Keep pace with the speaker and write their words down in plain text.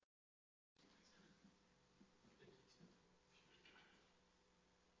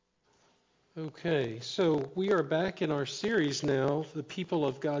Okay, so we are back in our series now, The People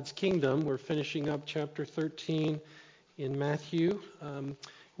of God's Kingdom. We're finishing up chapter 13 in Matthew.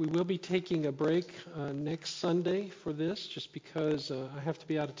 We will be taking a break next Sunday for this, just because I have to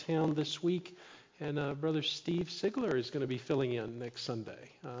be out of town this week, and Brother Steve Sigler is going to be filling in next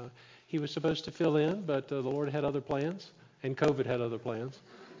Sunday. He was supposed to fill in, but the Lord had other plans, and COVID had other plans.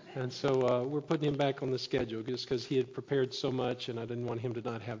 And so we're putting him back on the schedule just because he had prepared so much and I didn't want him to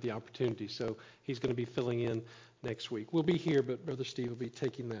not have the opportunity. So he's going to be filling in next week. We'll be here, but Brother Steve will be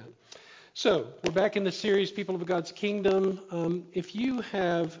taking that. So we're back in the series, People of God's Kingdom. If you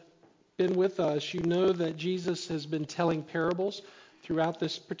have been with us, you know that Jesus has been telling parables throughout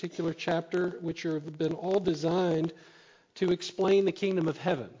this particular chapter, which have been all designed to explain the kingdom of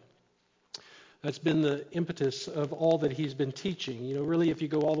heaven. That's been the impetus of all that he's been teaching. You know, really, if you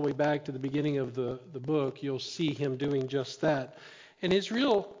go all the way back to the beginning of the book, you'll see him doing just that. And his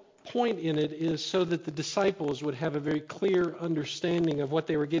real point in it is so that the disciples would have a very clear understanding of what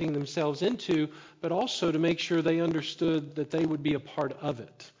they were getting themselves into, but also to make sure they understood that they would be a part of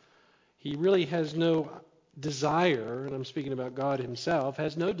it. He really has no desire, and I'm speaking about God himself,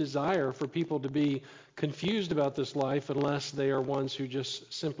 has no desire for people to be confused about this life unless they are ones who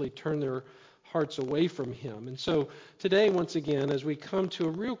just simply turn their hearts away from him. And so today, once again, as we come to a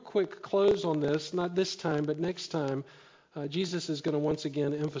real quick close on this, not this time, but next time, Jesus is going to once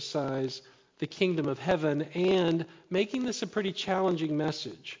again emphasize the kingdom of heaven and making this a pretty challenging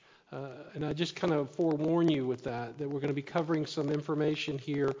message. And I just kind of forewarn you with that we're going to be covering some information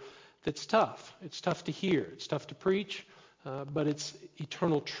here that's tough. It's tough to hear. It's tough to preach, but it's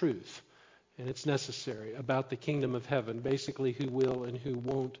eternal truth. And it's necessary about the kingdom of heaven, basically who will and who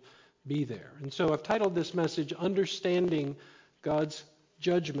won't be there. And so I've titled this message, Understanding God's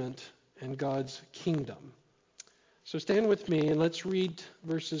Judgment and God's Kingdom. So stand with me and let's read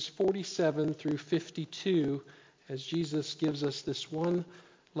verses 47 through 52 as Jesus gives us this one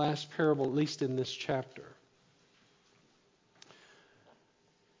last parable, at least in this chapter.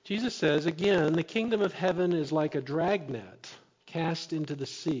 Jesus says, "Again, the kingdom of heaven is like a dragnet cast into the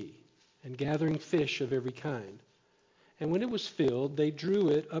sea and gathering fish of every kind. And when it was filled, they drew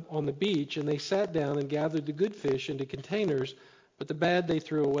it up on the beach, and they sat down and gathered the good fish into containers, but the bad they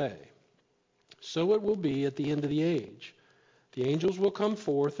threw away. So it will be at the end of the age. The angels will come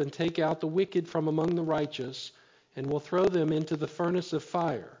forth and take out the wicked from among the righteous, and will throw them into the furnace of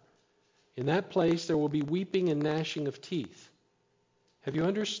fire. In that place there will be weeping and gnashing of teeth. Have you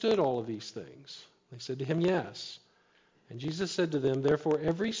understood all of these things?" They said to him, "Yes." And Jesus said to them, "Therefore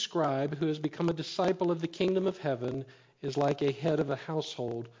every scribe who has become a disciple of the kingdom of heaven is like a head of a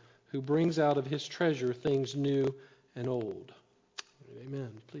household who brings out of his treasure things new and old." Amen.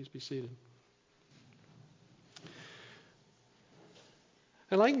 Please be seated.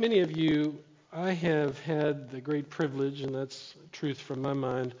 And like many of you, I have had the great privilege, and that's truth from my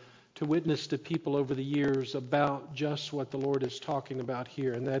mind, to witness to people over the years about just what the Lord is talking about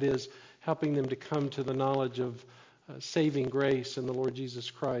here, and that is helping them to come to the knowledge of saving grace in the Lord Jesus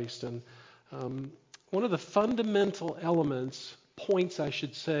Christ. And one of the fundamental points I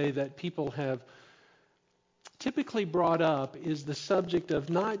should say, that people have typically brought up is the subject of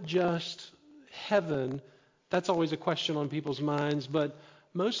not just heaven. That's always a question on people's minds, but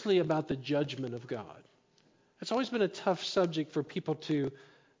mostly about the judgment of God. It's always been a tough subject for people to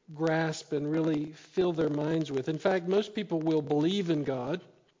grasp and really fill their minds with. In fact, most people will believe in God.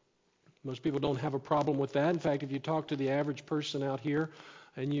 Most people don't have a problem with that. In fact, if you talk to the average person out here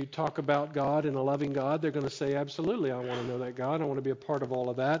and you talk about God and a loving God, they're going to say, absolutely, I want to know that God. I want to be a part of all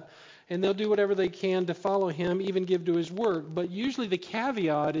of that. And they'll do whatever they can to follow him, even give to his work. But usually the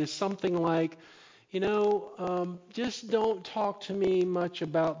caveat is something like, just don't talk to me much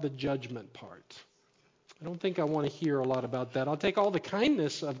about the judgment part. I don't think I want to hear a lot about that. I'll take all the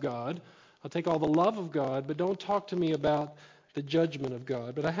kindness of God. I'll take all the love of God, but don't talk to me about the judgment of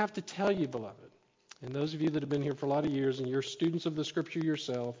God. But I have to tell you, beloved, and those of you that have been here for a lot of years and you're students of the Scripture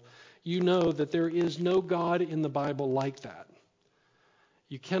yourself, you know that there is no God in the Bible like that.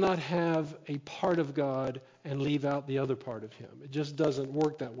 You cannot have a part of God and leave out the other part of him. It just doesn't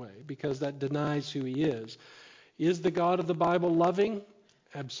work that way, because that denies who he is. Is the God of the Bible loving?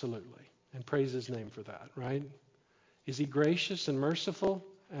 Absolutely. And praise his name for that, right? Is he gracious and merciful?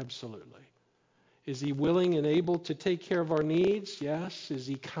 Absolutely. Is he willing and able to take care of our needs? Yes. Is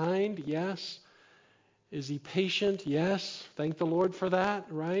he kind? Yes. Is he patient? Yes. Thank the Lord for that,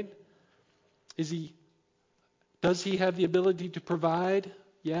 right? Does he have the ability to provide?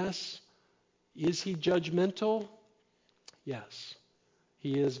 Yes. Is he judgmental? Yes.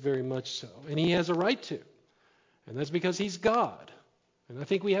 He is very much so. And he has a right to. And that's because he's God. And I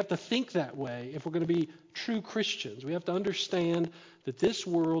think we have to think that way if we're going to be true Christians. We have to understand that this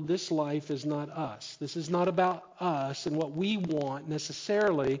world, this life is not us. This is not about us and what we want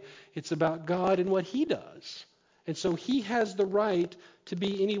necessarily. It's about God and what He does. And so He has the right to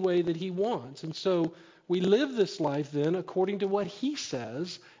be any way that He wants. And so we live this life then according to what He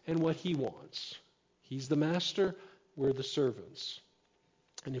says and what He wants. He's the master, we're the servants.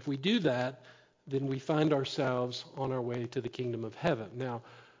 And if we do that, then we find ourselves on our way to the kingdom of heaven. Now,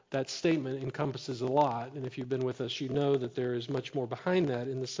 that statement encompasses a lot, and if you've been with us, you know that there is much more behind that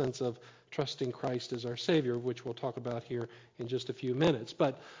in the sense of trusting Christ as our Savior, which we'll talk about here in just a few minutes.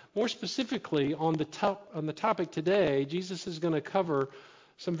 But more specifically, on the topic today, Jesus is going to cover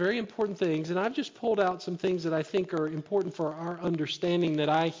some very important things, and I've just pulled out some things that I think are important for our understanding that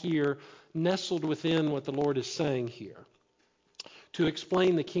I hear nestled within what the Lord is saying here, to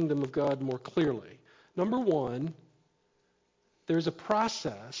explain the kingdom of God more clearly. Number one, there's a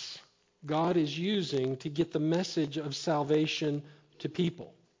process God is using to get the message of salvation to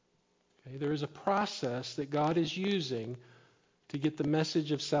people. Okay? There is a process that God is using to get the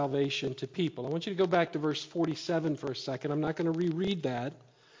message of salvation to people. I want you to go back to verse 47 for a second. I'm not going to reread that,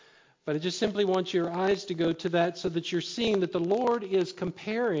 but I just simply want your eyes to go to that so that you're seeing that the Lord is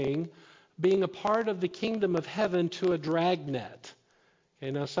comparing being a part of the kingdom of heaven to a dragnet. Okay,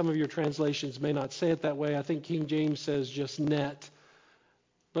 now some of your translations may not say it that way. I think King James says just net.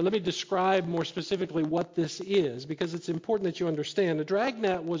 But let me describe more specifically what this is, because it's important that you understand. A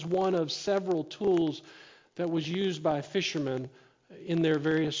dragnet was one of several tools that was used by fishermen in their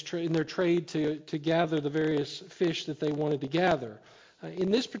trade to gather the various fish that they wanted to gather. In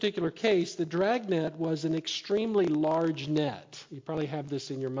this particular case, the dragnet was an extremely large net. You probably have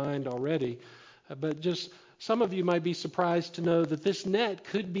this in your mind already, but just some of you might be surprised to know that this net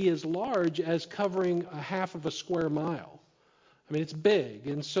could be as large as covering a half of a square mile. I mean, it's big,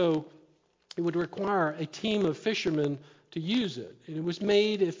 and so it would require a team of fishermen to use it. And it was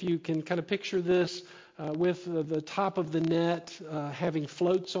made, if you can kind of picture this, with the top of the net having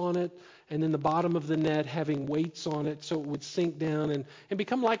floats on it, and then the bottom of the net having weights on it so it would sink down and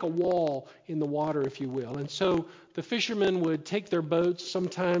become like a wall in the water, if you will. And so the fishermen would take their boats,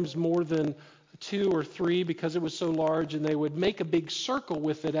 sometimes more than 2 or 3 because it was so large, and they would make a big circle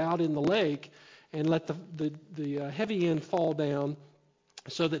with it out in the lake and let the heavy end fall down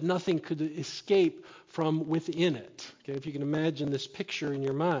so that nothing could escape from within it. Okay, if you can imagine this picture in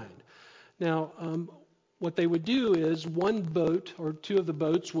your mind. Now, what they would do is one boat or 2 of the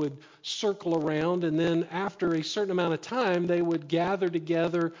boats would circle around, and then after a certain amount of time, they would gather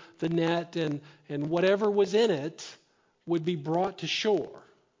together the net, and whatever was in it would be brought to shore.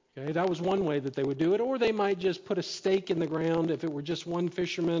 Okay, that was one way that they would do it. Or they might just put a stake in the ground if it were just one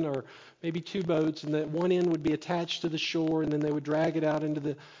fisherman or maybe 2 boats, and that one end would be attached to the shore, and then they would drag it out into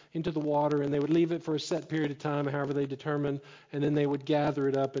the water, and they would leave it for a set period of time, however they determined, and then they would gather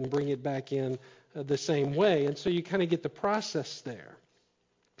it up and bring it back in the same way. And so you kind of get the process there.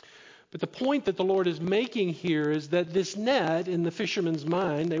 But the point that the Lord is making here is that this net, in the fisherman's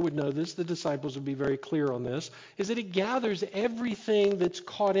mind, they would know this, the disciples would be very clear on this, is that it gathers everything that's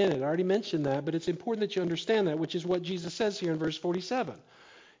caught in it. I already mentioned that, but it's important that you understand that, which is what Jesus says here in verse 47.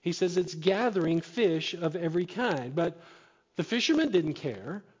 He says it's gathering fish of every kind. But the fishermen didn't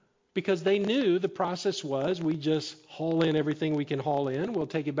care, because they knew the process was we just haul in everything we can haul in, we'll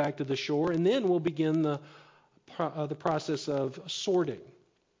take it back to the shore, and then we'll begin the process of sorting.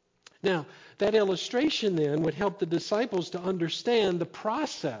 Now, that illustration then would help the disciples to understand the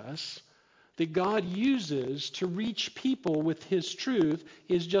process that God uses to reach people with His truth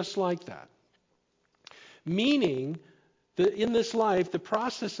is just like that. Meaning that in this life, the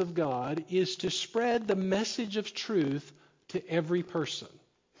process of God is to spread the message of truth to every person.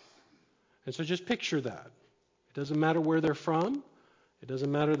 And so just picture that. It doesn't matter where they're from. It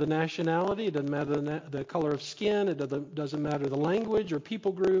doesn't matter the nationality. It doesn't matter the color of skin. It doesn't matter the language or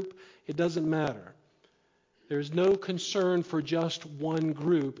people group. It doesn't matter. There's no concern for just one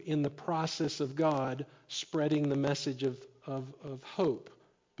group in the process of God spreading the message of hope,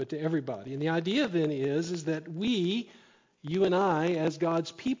 but to everybody. And the idea then is that we, you and I, as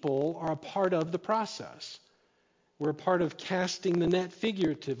God's people, are a part of the process. We're a part of casting the net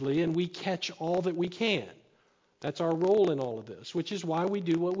figuratively, and we catch all that we can. That's our role in all of this, which is why we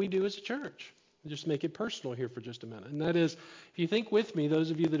do what we do as a church. I'll just make it personal here for just a minute. And that is, if you think with me,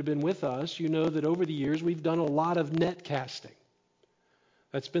 those of you that have been with us, you know that over the years we've done a lot of net casting.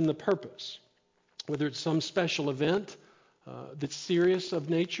 That's been the purpose. Whether it's some special event that's serious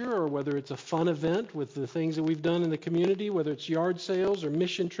of nature, or whether it's a fun event with the things that we've done in the community, whether it's yard sales or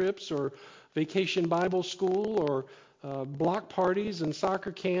mission trips or vacation Bible school or block parties and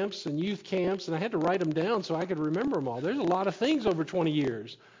soccer camps and youth camps, and I had to write them down so I could remember them all. There's a lot of things over 20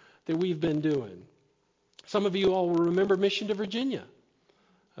 years that we've been doing. Some of you all will remember Mission to Virginia.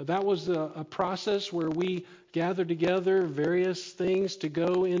 That was a process where we gathered together various things to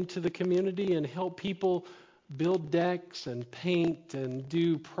go into the community and help people build decks and paint and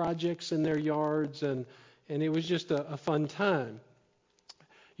do projects in their yards, and it was just a fun time.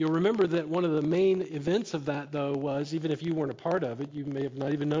 You'll remember that one of the main events of that, though, was, even if you weren't a part of it, you may have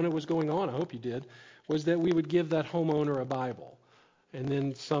not even known it was going on, I hope you did, was that we would give that homeowner a Bible. And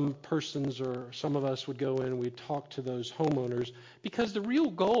then some persons or some of us would go in and we'd talk to those homeowners, because the real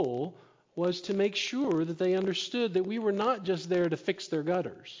goal was to make sure that they understood that we were not just there to fix their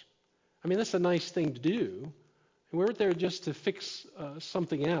gutters. I mean, that's a nice thing to do. We weren't there just to fix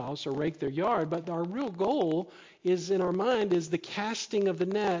something else or rake their yard, but our real goal is, in our mind, is the casting of the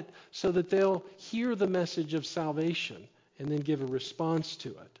net so that they'll hear the message of salvation and then give a response to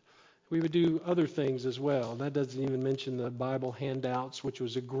it. We would do other things as well. That doesn't even mention the Bible handouts, which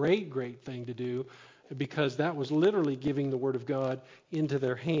was a great, great thing to do, because that was literally giving the Word of God into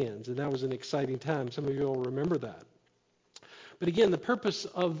their hands, and that was an exciting time. Some of you will remember that. But again, the purpose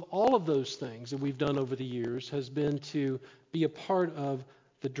of all of those things that we've done over the years has been to be a part of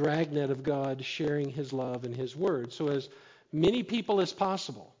the dragnet of God sharing His love and His Word, so as many people as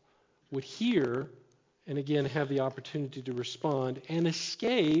possible would hear and again have the opportunity to respond and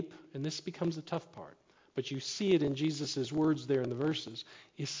escape, and this becomes the tough part, but you see it in Jesus' words there in the verses,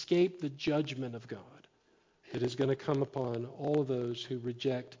 escape the judgment of God that is going to come upon all of those who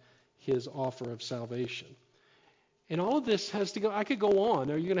reject His offer of salvation. And all of this has to go, I could go on.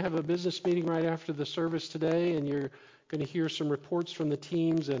 Are you going to have a business meeting right after the service today, and you're going to hear some reports from the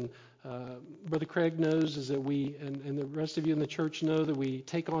teams, and Brother Craig knows is that we, and the rest of you in the church know that we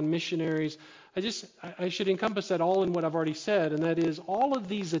take on missionaries. I should encompass that all in what I've already said, and that is all of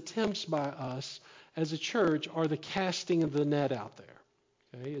these attempts by us as a church are the casting of the net out there.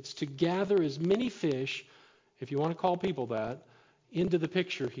 Okay? It's to gather as many fish, if you want to call people that, into the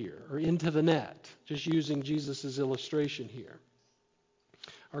picture here, or into the net, just using Jesus' illustration here.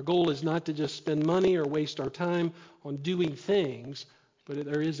 Our goal is not to just spend money or waste our time on doing things, but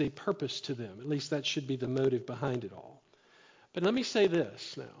there is a purpose to them. At least that should be the motive behind it all. But let me say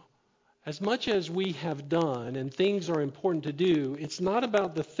this now. As much as we have done and things are important to do, it's not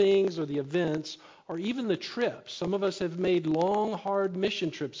about the things or the events or even the trips. Some of us have made long, hard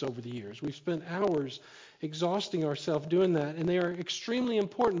mission trips over the years. We've spent hours exhausting ourselves doing that, and they are extremely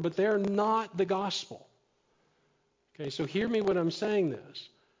important, but they're not the gospel. Okay, so hear me when I'm saying this.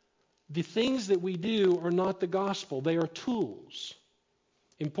 The things that we do are not the gospel. They are tools,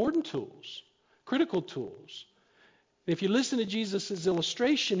 important tools, critical tools. If you listen to Jesus'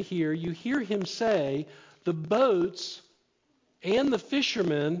 illustration here, you hear him say the boats and the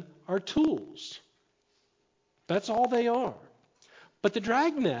fishermen are tools. That's all they are. But the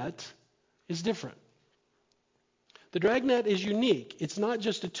dragnet is different. The dragnet is unique. It's not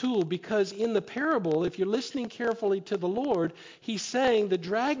just a tool, because in the parable, if you're listening carefully to the Lord, he's saying the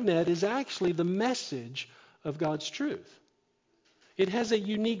dragnet is actually the message of God's truth. It has a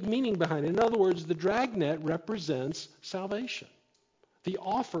unique meaning behind it. In other words, the dragnet represents salvation, the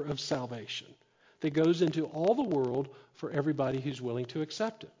offer of salvation that goes into all the world for everybody who's willing to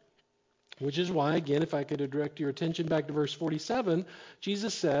accept it. Which is why, again, if I could direct your attention back to verse 47,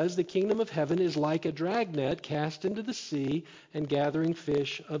 Jesus says the kingdom of heaven is like a dragnet cast into the sea and gathering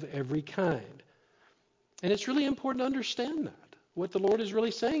fish of every kind. And it's really important to understand that, what the Lord is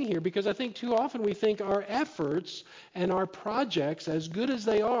really saying here, because I think too often we think our efforts and our projects, as good as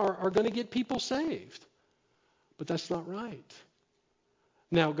they are going to get people saved. But that's not right.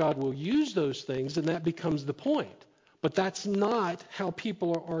 Now, God will use those things, and that becomes the point. But that's not how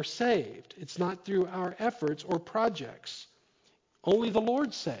people are saved. It's not through our efforts or projects. Only the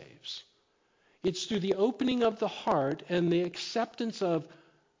Lord saves. It's through the opening of the heart and the acceptance of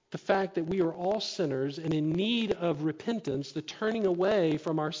the fact that we are all sinners and in need of repentance, the turning away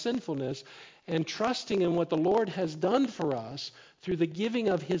from our sinfulness and trusting in what the Lord has done for us through the giving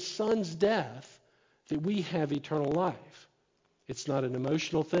of His Son's death, that we have eternal life. It's not an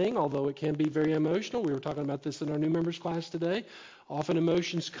emotional thing, although it can be very emotional. We were talking about this in our new members class today. Often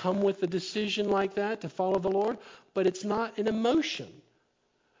emotions come with a decision like that to follow the Lord, but it's not an emotion.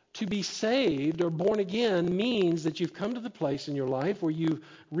 To be saved or born again means that you've come to the place in your life where you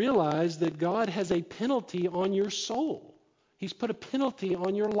realize that God has a penalty on your soul. He's put a penalty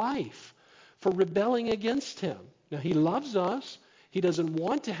on your life for rebelling against Him. Now, He loves us. He doesn't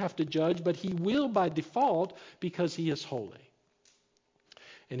want to have to judge, but He will by default because He is holy.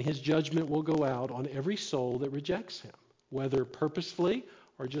 and his judgment will go out on every soul that rejects him, whether purposefully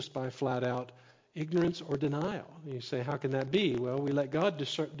or just by flat-out ignorance or denial. And you say, how can that be? Well, we let God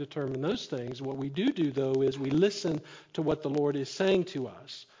determine those things. What we do, though, is we listen to what the Lord is saying to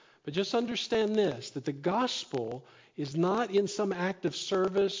us. But just understand this, that the gospel is not in some act of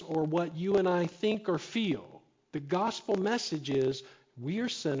service or what you and I think or feel. The gospel message is we are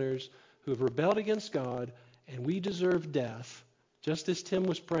sinners who have rebelled against God, and we deserve death. Just as Tim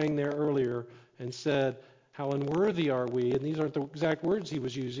was praying there earlier and said, how unworthy are we? And these aren't the exact words he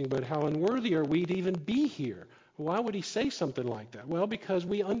was using, but how unworthy are we to even be here? Why would he say something like that? Well, because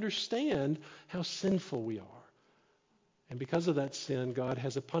we understand how sinful we are. And because of that sin, God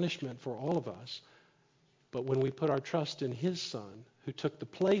has a punishment for all of us. But when we put our trust in his Son, who took the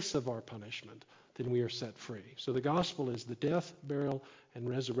place of our punishment, then we are set free. So the gospel is the death, burial, and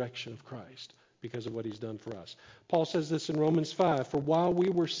resurrection of Christ because of what he's done for us. Paul says this in Romans 5, for while we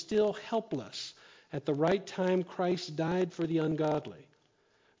were still helpless, at the right time Christ died for the ungodly.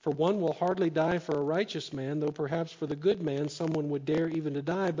 For one will hardly die for a righteous man, though perhaps for the good man someone would dare even to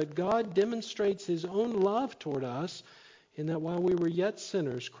die. But God demonstrates his own love toward us in that while we were yet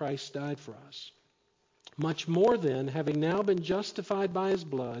sinners, Christ died for us. Much more then, having now been justified by his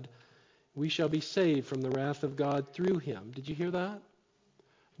blood, we shall be saved from the wrath of God through him. Did you hear that?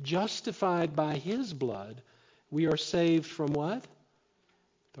 Justified by his blood, we are saved from what?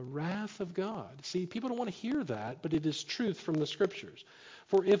 The wrath of God. See, people don't want to hear that, but it is truth from the Scriptures.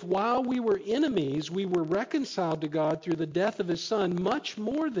 For if while we were enemies, we were reconciled to God through the death of his Son, much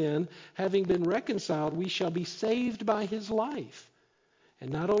more then, having been reconciled, we shall be saved by his life.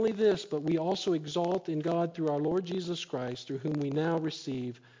 And not only this, but we also exalt in God through our Lord Jesus Christ, through whom we now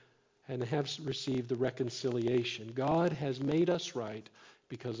receive and have received the reconciliation. God has made us right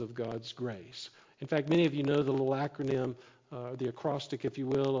because of God's grace. In fact, many of you know the little acronym, the acrostic, if you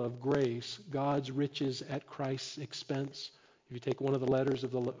will, of grace, God's riches at Christ's expense. If you take one of the letters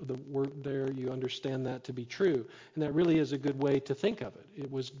of the word there, you understand that to be true. And that really is a good way to think of it.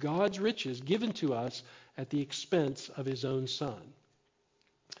 It was God's riches given to us at the expense of his own Son.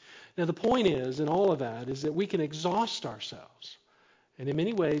 Now the point is, in all of that, is that we can exhaust ourselves. And in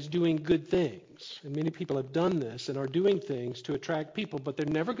many ways, doing good things. And many people have done this and are doing things to attract people, but they're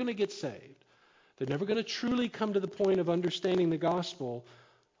never going to get saved. They're never going to truly come to the point of understanding the gospel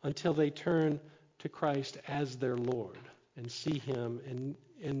until they turn to Christ as their Lord and see him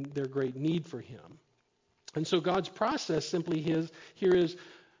and their great need for him. And so God's process simply here is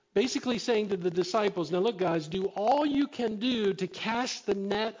basically saying to the disciples, now look guys, do all you can do to cast the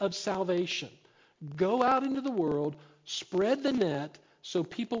net of salvation. Go out into the world, spread the net so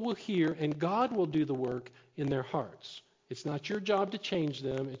people will hear and God will do the work in their hearts. It's not your job to change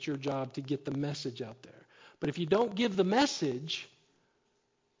them. It's your job to get the message out there. But if you don't give the message,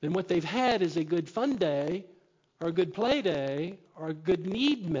 then what they've had is a good fun day or a good play day or a good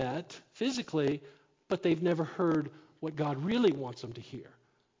need met physically, but they've never heard what God really wants them to hear,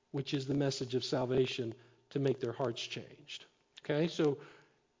 which is the message of salvation to make their hearts changed. Okay, so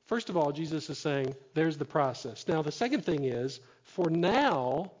first of all, Jesus is saying there's the process. Now, the second thing is, for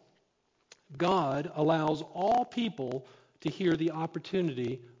now, God allows all people to hear the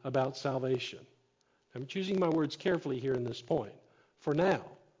opportunity about salvation. I'm choosing my words carefully here in this point. For now,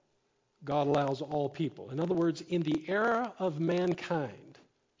 God allows all people. In other words, in the era of mankind,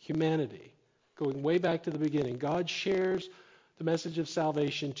 humanity, going way back to the beginning, God shares the message of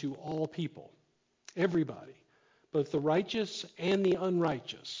salvation to all people, everybody, both the righteous and the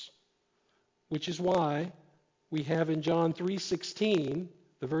unrighteous, which is why we have in John 3:16,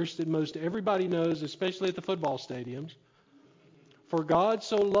 the verse that most everybody knows, especially at the football stadiums, for God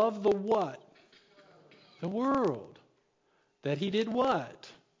so loved the what? The world. That he did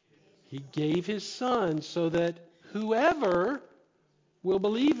what? He gave his Son so that whoever will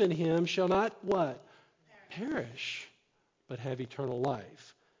believe in him shall not what? Perish, but have eternal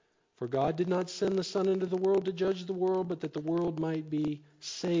life. For God did not send the Son into the world to judge the world, but that the world might be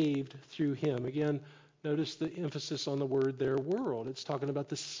saved through him. Again, notice the emphasis on the word there, world. It's talking about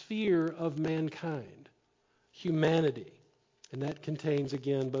the sphere of mankind, humanity. And that contains,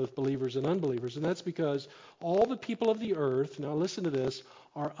 again, both believers and unbelievers. And that's because all the people of the earth, now listen to this,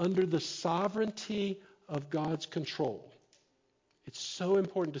 are under the sovereignty of God's control. It's so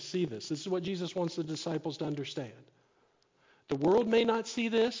important to see this. This is what Jesus wants the disciples to understand. The world may not see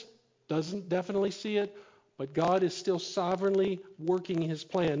this, doesn't definitely see it, but God is still sovereignly working his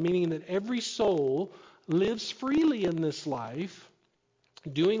plan, meaning that every soul lives freely in this life,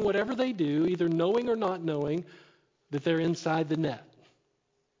 doing whatever they do, either knowing or not knowing, that they're inside the net,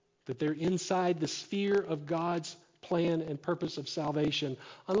 that they're inside the sphere of God's plan and purpose of salvation,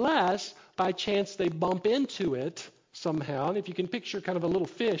 unless by chance they bump into it somehow. And if you can picture kind of a little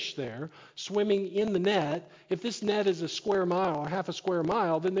fish there swimming in the net, if this net is a square mile or half a square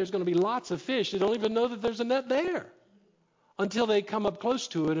mile, then there's going to be lots of fish that don't even know that there's a net there until they come up close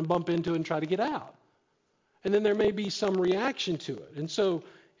to it and bump into it and try to get out. And then there may be some reaction to it. And so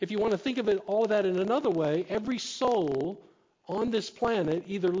if you want to think of it, all of that in another way, every soul on this planet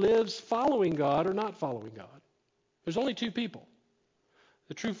either lives following God or not following God. There's only two people.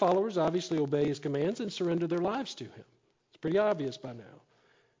 The true followers obviously obey his commands and surrender their lives to him. It's pretty obvious by now.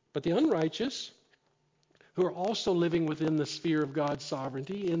 But the unrighteous, who are also living within the sphere of God's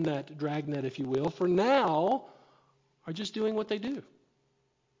sovereignty, in that dragnet, if you will, for now, are just doing what they do.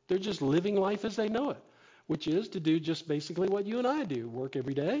 They're just living life as they know it, which is to do just basically what you and I do. Work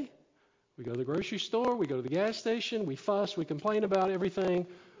every day. We go to the grocery store. We go to the gas station. We fuss. We complain about everything.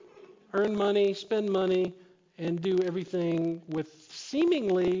 Earn money. Spend money. And do everything with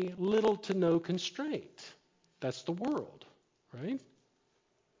seemingly little to no constraint. That's the world, right?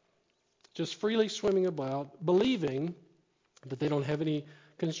 Just freely swimming about, believing that they don't have any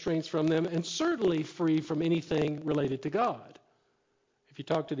constraints from them, and certainly free from anything related to God. If you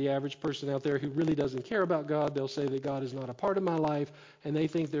talk to the average person out there who really doesn't care about God, they'll say that God is not a part of my life, and they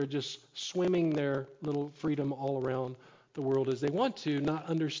think they're just swimming their little freedom all around the world as they want to, not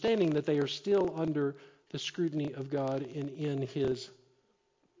understanding that they are still under the scrutiny of God in his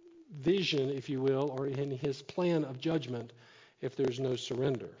vision, if you will, or in his plan of judgment if there's no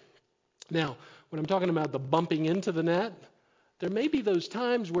surrender. Now, when I'm talking about the bumping into the net, there may be those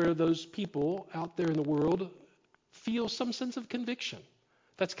times where those people out there in the world feel some sense of conviction.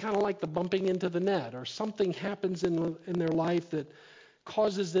 That's kind of like the bumping into the net, or something happens in their life that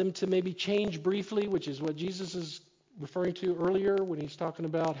causes them to maybe change briefly, which is what Jesus is referring to earlier when he's talking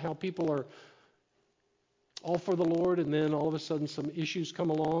about how people are all for the Lord, and then all of a sudden some issues come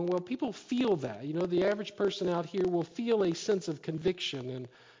along. Well, people feel that. You know, the average person out here will feel a sense of conviction and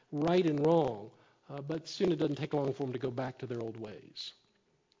right and wrong, but soon it doesn't take long for them to go back to their old ways.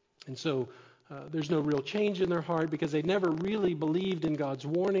 And so there's no real change in their heart because they never really believed in God's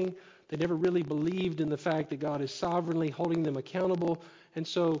warning. They never really believed in the fact that God is sovereignly holding them accountable. And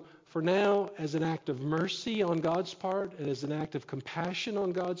so for now, as an act of mercy on God's part and as an act of compassion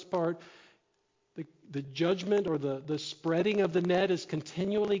on God's part, the judgment or the spreading of the net is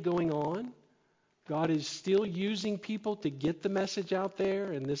continually going on. God is still using people to get the message out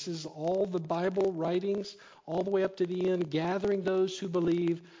there, and this is all the Bible writings, all the way up to the end, gathering those who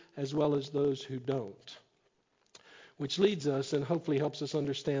believe as well as those who don't. Which leads us and hopefully helps us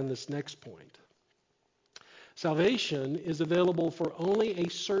understand this next point. Salvation is available for only a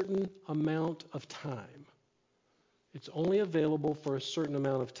certain amount of time. It's only available for a certain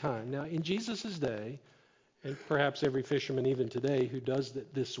amount of time. Now, in Jesus' day, and perhaps every fisherman even today who does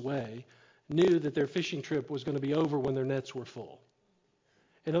it this way, knew that their fishing trip was going to be over when their nets were full.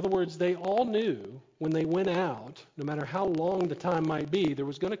 In other words, they all knew when they went out, no matter how long the time might be, there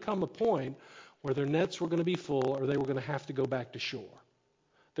was going to come a point where their nets were going to be full or they were going to have to go back to shore.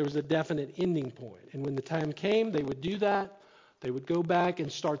 There was a definite ending point. And when the time came, they would do that. They would go back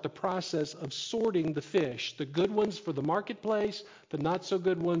and start the process of sorting the fish, the good ones for the marketplace, the not so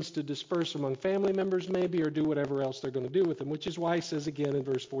good ones to disperse among family members maybe, or do whatever else they're going to do with them, which is why he says again in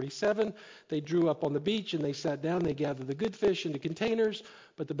verse 47, they drew up on the beach and they sat down, they gathered the good fish into containers,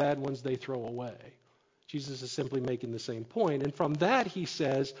 but the bad ones they throw away. Jesus is simply making the same point. And from that he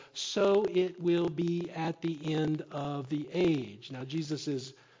says, so it will be at the end of the age. Now Jesus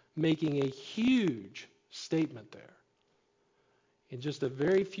is making a huge statement there. In just a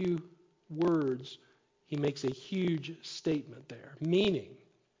very few words, he makes a huge statement there, meaning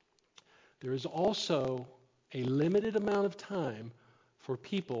there is also a limited amount of time for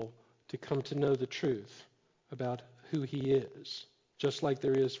people to come to know the truth about who he is, just like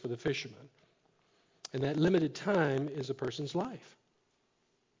there is for the fishermen. And that limited time is a person's life.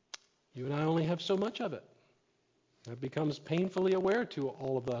 You and I only have so much of it. That becomes painfully aware to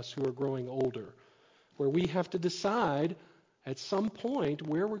all of us who are growing older, where we have to decide at some point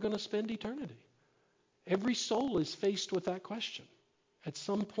where we're going to spend eternity. Every soul is faced with that question at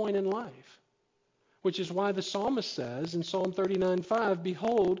some point in life, which is why the psalmist says in Psalm 39:5,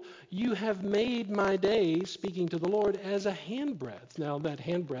 behold, you have made my days, speaking to the Lord, as a handbreadth. Now that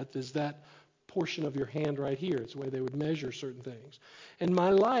handbreadth is that portion of your hand right here. It's the way they would measure certain things. And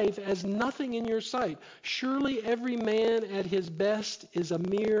my life as nothing in your sight. Surely every man at his best is a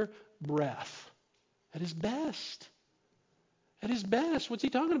mere breath. At his best. At his best, what's he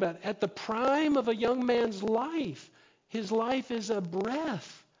talking about? At the prime of a young man's life, his life is a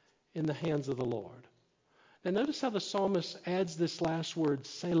breath in the hands of the Lord. And notice how the psalmist adds this last word,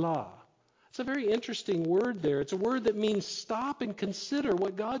 Selah. It's a very interesting word there. It's a word that means stop and consider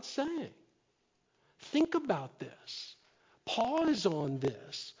what God's saying. Think about this. Pause on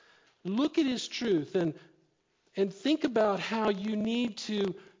this. Look at His truth and think about how you need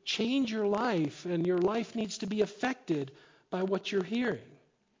to change your life, and your life needs to be affected by what you're hearing.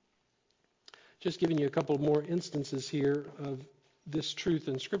 Just giving you a couple more instances here of this truth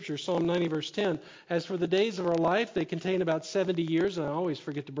in Scripture. Psalm 90, verse 10. As for the days of our life, they contain about 70 years. And I always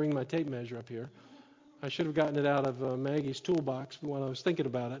forget to bring my tape measure up here. I should have gotten it out of Maggie's toolbox when I was thinking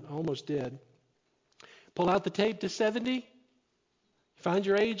about it. I almost did. Pull out the tape to 70. Find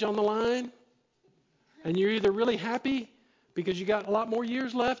your age on the line. And you're either really happy because you got a lot more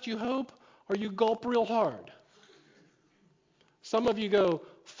years left, you hope, or you gulp real hard. Some of you go,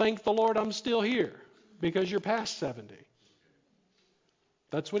 thank the Lord I'm still here, because you're past 70.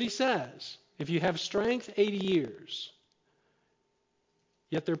 That's what He says. If you have strength, 80 years.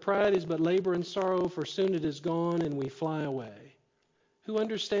 Yet their pride is but labor and sorrow, for soon it is gone and we fly away. Who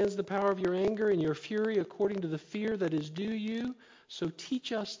understands the power of your anger and your fury according to the fear that is due you? So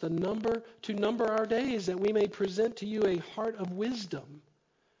teach us to number our days, that we may present to you a heart of wisdom.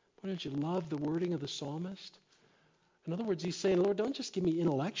 Why don't you love the wording of the psalmist? In other words, he's saying, Lord, don't just give me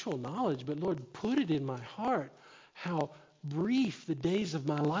intellectual knowledge, but Lord, put it in my heart how brief the days of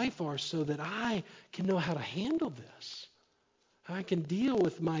my life are, so that I can know how to handle this. How I can deal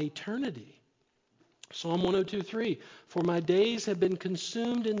with my eternity. Psalm 102:3, for my days have been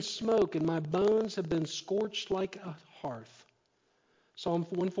consumed in smoke, and my bones have been scorched like a hearth. Psalm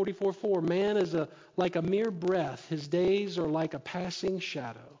 144:4, man is like a mere breath. His days are like a passing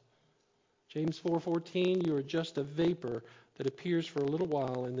shadow. James 4:14, you are just a vapor that appears for a little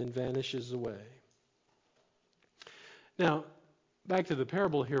while and then vanishes away. Now, back to the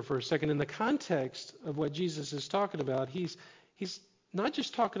parable here for a second. In the context of what Jesus is talking about, he's not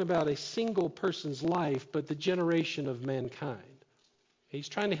just talking about a single person's life, but the generation of mankind. He's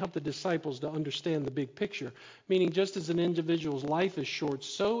trying to help the disciples to understand the big picture, meaning just as an individual's life is short,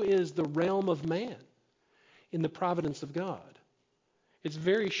 so is the realm of man in the providence of God. It's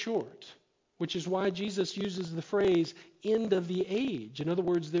very short, which is why Jesus uses the phrase end of the age. In other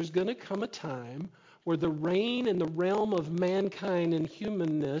words, there's going to come a time where the reign and the realm of mankind and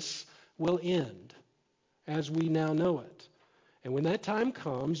humanness will end as we now know it. And when that time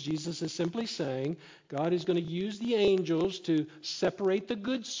comes, Jesus is simply saying God is going to use the angels to separate the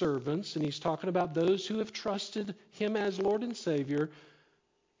good servants, and He's talking about those who have trusted Him as Lord and Savior,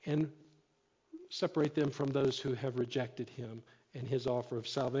 and separate them from those who have rejected Him and His offer of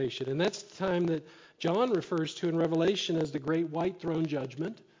salvation. And that's the time that John refers to in Revelation as the great white throne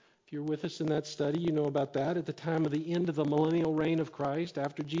judgment. If you're with us in that study, you know about that. At the time of the end of the millennial reign of Christ,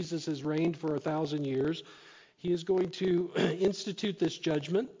 after Jesus has reigned for 1,000 years, He is going to institute this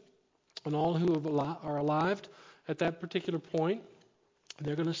judgment on all who are alive at that particular point.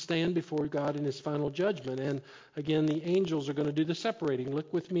 They're going to stand before God in His final judgment. And again, the angels are going to do the separating.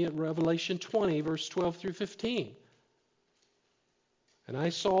 Look with me at Revelation 20, verse 12 through 15. And I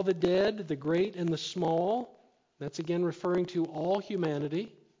saw the dead, the great and the small, that's again referring to all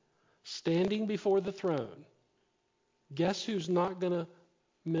humanity, standing before the throne. Guess who's not going to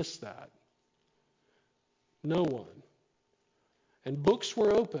miss that? No one. And books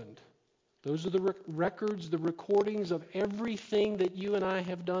were opened. Those are the records, the recordings of everything that you and I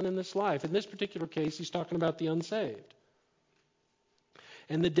have done in this life. In this particular case, he's talking about the unsaved.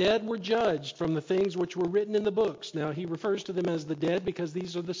 And the dead were judged from the things which were written in the books. Now, he refers to them as the dead because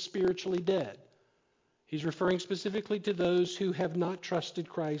these are the spiritually dead. He's referring specifically to those who have not trusted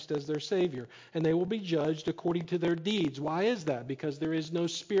Christ as their Savior. And they will be judged according to their deeds. Why is that? Because there is no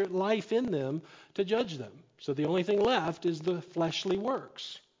spirit life in them to judge them. So the only thing left is the fleshly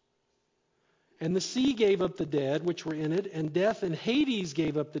works. And the sea gave up the dead which were in it, and death and Hades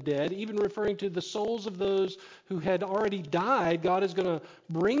gave up the dead, even referring to the souls of those who had already died. God is going to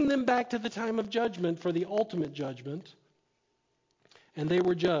bring them back to the time of judgment for the ultimate judgment. And they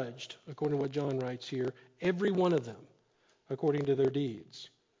were judged, according to what John writes here, every one of them, according to their deeds.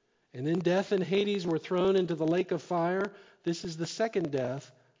 And then death and Hades were thrown into the lake of fire. This is the second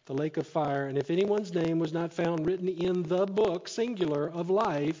death, the lake of fire. And if anyone's name was not found written in the book, singular, of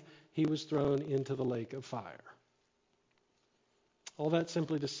life, he was thrown into the lake of fire. All that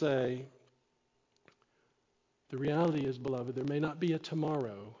simply to say, the reality is, beloved, there may not be a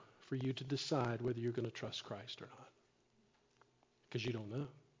tomorrow for you to decide whether you're going to trust Christ or not. Because you don't know.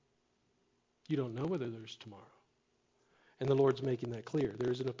 You don't know whether there's tomorrow. And the Lord's making that clear.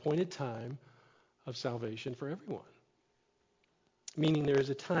 There is an appointed time of salvation for everyone. meaning there is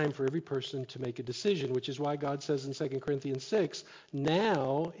a time for every person to make a decision, which is why God says in 2 Corinthians 6,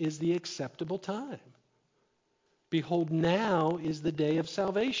 now is the acceptable time. Behold, now is the day of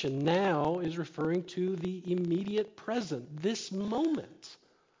salvation. Now is referring to the immediate present, this moment.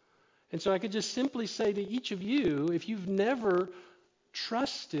 And so I could just simply say to each of you, if you've never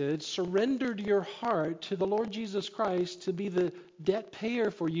trusted, surrendered your heart to the Lord Jesus Christ to be the debt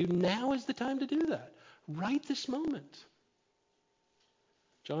payer for you, now is the time to do that. Right this moment.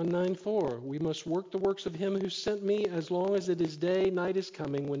 John 9:4, we must work the works of him who sent me as long as it is day, night is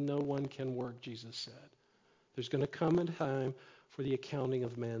coming when no one can work, Jesus said. There's going to come a time for the accounting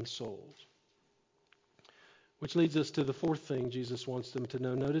of man's souls. Which leads us to the fourth thing Jesus wants them to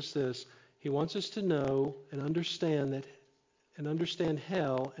know. Notice this. He wants us to know and understand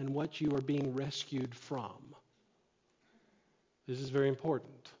hell and what you are being rescued from. This is very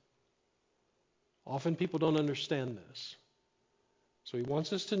important. Often people don't understand this. So he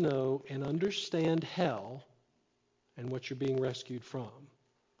wants us to know and understand hell and what you're being rescued from.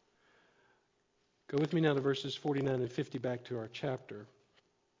 Go with me now to verses 49 and 50 back to our chapter.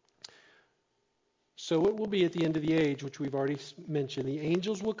 So it will be at the end of the age, which we've already mentioned, the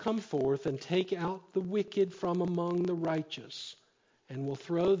angels will come forth and take out the wicked from among the righteous and will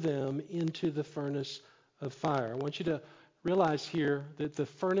throw them into the furnace of fire. I want you to realize here that the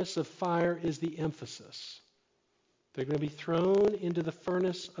furnace of fire is the emphasis. They're going to be thrown into the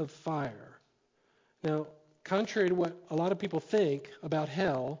furnace of fire. Now, contrary to what a lot of people think about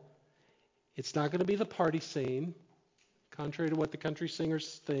hell, it's not going to be the party scene, contrary to what the country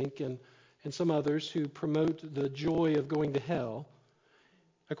singers think and some others who promote the joy of going to hell.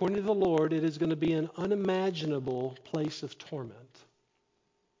 According to the Lord, it is going to be an unimaginable place of torment.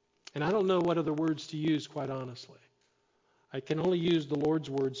 And I don't know what other words to use, quite honestly. I can only use the Lord's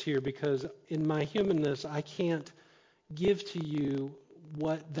words here because in my humanness, I can't give to you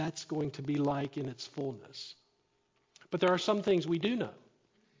what that's going to be like in its fullness. But there are some things we do know,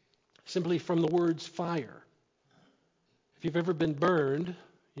 simply from the words fire. If you've ever been burned,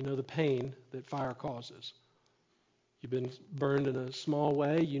 you know the pain that fire causes. You've been burned in a small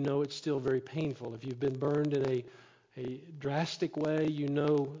way, you know it's still very painful. If you've been burned in a drastic way, you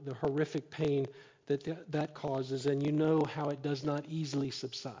know the horrific pain that causes, and you know how it does not easily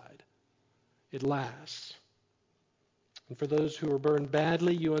subside. It lasts. And for those who are burned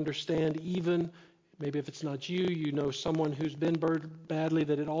badly, you understand even, maybe if it's not you, you know someone who's been burned badly,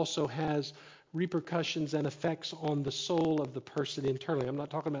 that it also has repercussions and effects on the soul of the person internally. I'm not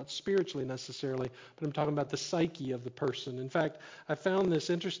talking about spiritually necessarily, but I'm talking about the psyche of the person. In fact, I found this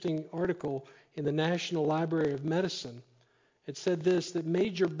interesting article in the National Library of Medicine. It said this, that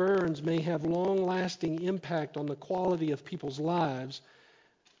major burns may have long-lasting impact on the quality of people's lives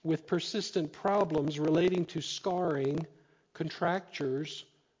with persistent problems relating to scarring, contractures,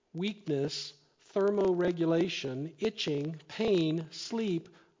 weakness, thermoregulation, itching, pain, sleep,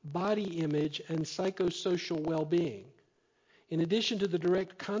 body image, and psychosocial well-being. In addition to the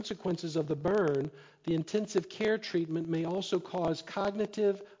direct consequences of the burn, the intensive care treatment may also cause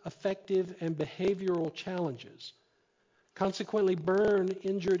cognitive, affective, and behavioral challenges. Consequently,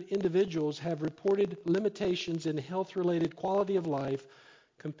 burn-injured individuals have reported limitations in health-related quality of life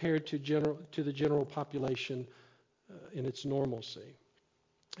compared to the general population in its normalcy.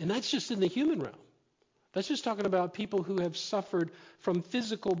 And that's just in the human realm. That's just talking about people who have suffered from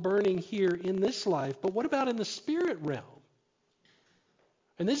physical burning here in this life. But what about in the spirit realm?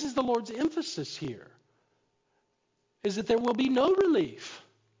 And this is the Lord's emphasis here, is that there will be no relief.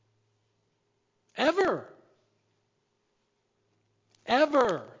 Ever.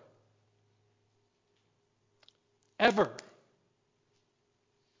 Ever. Ever.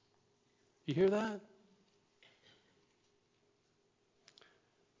 You hear that?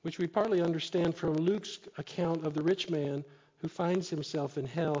 Which we partly understand from Luke's account of the rich man who finds himself in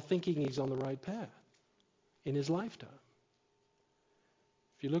hell thinking he's on the right path in his lifetime.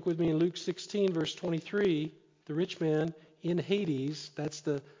 If you look with me in Luke 16, verse 23, the rich man in Hades, that's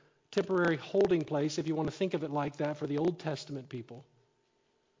the temporary holding place, if you want to think of it like that, for the Old Testament people,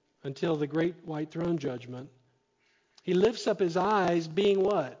 until the great white throne judgment. He lifts up his eyes being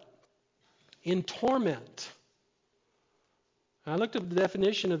what? In torment. I looked up the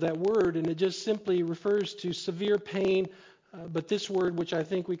definition of that word, and it just simply refers to severe pain, but this word, which I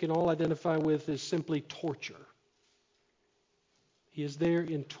think we can all identify with, is simply torture. He is there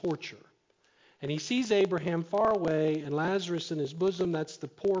in torture. And he sees Abraham far away and Lazarus in his bosom, that's the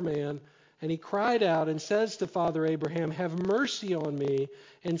poor man, and he cried out and says to Father Abraham, "Have mercy on me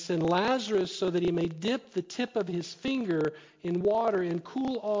and send Lazarus so that he may dip the tip of his finger in water and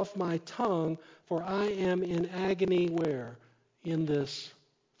cool off my tongue, for I am in agony," where? in this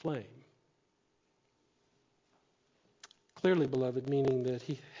flame. Clearly, beloved, meaning that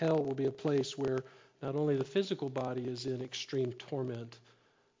hell will be a place where not only the physical body is in extreme torment,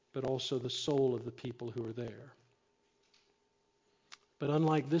 but also the soul of the people who are there. But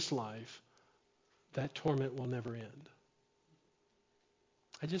unlike this life, that torment will never end.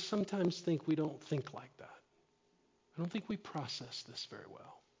 I just sometimes think we don't think like that. I don't think we process this very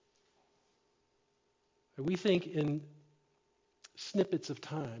well. We think in snippets of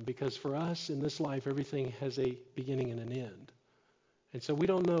time, because for us in this life, everything has a beginning and an end. And so we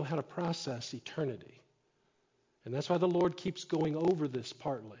don't know how to process eternity. And that's why the Lord keeps going over this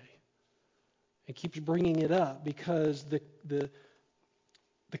partly and keeps bringing it up, because the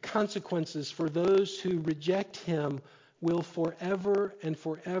consequences for those who reject him will forever and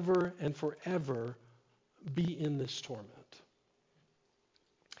forever and forever be in this torment.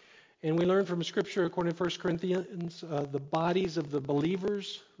 And we learn from Scripture, according to 1 Corinthians, the bodies of the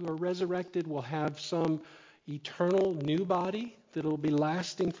believers who are resurrected will have some eternal new body that will be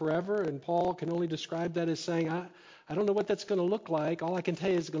lasting forever. And Paul can only describe that as saying, I don't know what that's going to look like. All I can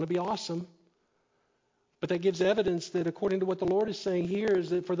tell you is it's going to be awesome. But that gives evidence that according to what the Lord is saying here is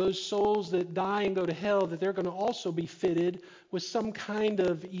that for those souls that die and go to hell, that they're going to also be fitted with some kind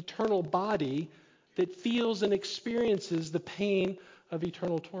of eternal body that feels and experiences the pain of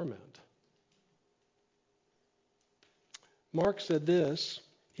eternal torment. Mark said this,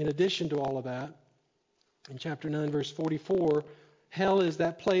 in addition to all of that, in chapter 9, verse 44, hell is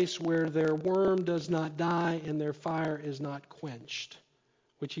that place where their worm does not die and their fire is not quenched,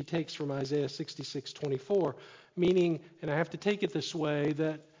 which he takes from Isaiah 66:24, meaning, and I have to take it this way,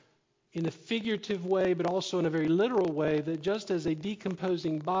 that in a figurative way, but also in a very literal way, that just as a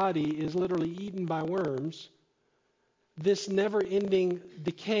decomposing body is literally eaten by worms, this never-ending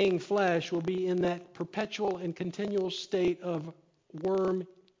decaying flesh will be in that perpetual and continual state of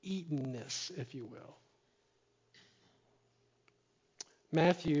worm-eatenness, if you will.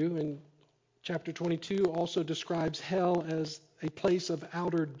 Matthew in chapter 22 also describes hell as a place of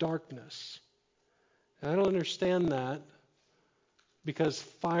outer darkness. And I don't understand that, because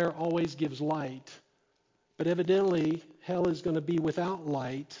fire always gives light. But evidently, hell is going to be without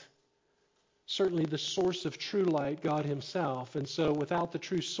light. Certainly the source of true light, God himself. And so without the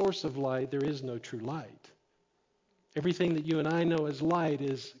true source of light, there is no true light. Everything that you and I know as light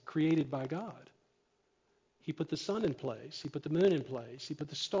is created by God. He put the sun in place. He put the moon in place. He put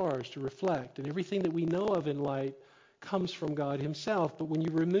the stars to reflect. And everything that we know of in light comes from God himself. But when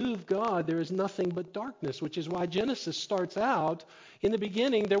you remove God, there is nothing but darkness, which is why Genesis starts out, in the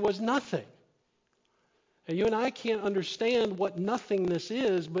beginning there was nothing. And you and I can't understand what nothingness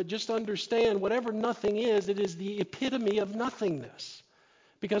is, but just understand whatever nothing is, it is the epitome of nothingness.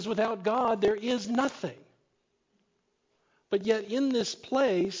 Because without God, there is nothing. But yet in this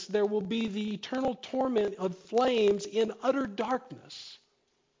place, there will be the eternal torment of flames in utter darkness,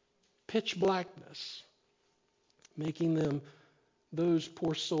 pitch blackness, making them, those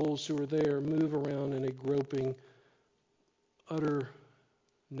poor souls who are there, move around in a groping, utter,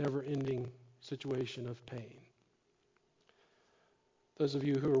 never-ending situation of pain. Those of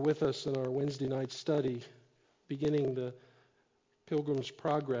you who are with us in our Wednesday night study, beginning the Pilgrim's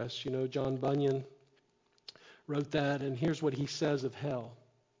Progress, you know, John Bunyan wrote that, and here's what he says of hell.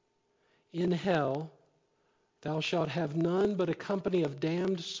 In hell, thou shalt have none but a company of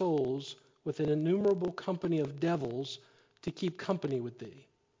damned souls with an innumerable company of devils to keep company with thee.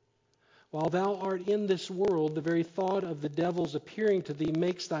 While thou art in this world, the very thought of the devils appearing to thee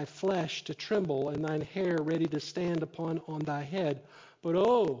makes thy flesh to tremble and thine hair ready to stand on thy head. But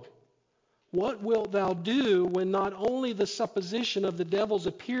oh, what wilt thou do when not only the supposition of the devils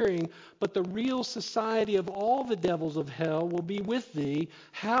appearing, but the real society of all the devils of hell will be with thee,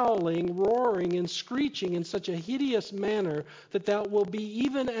 howling, roaring, and screeching in such a hideous manner that thou wilt be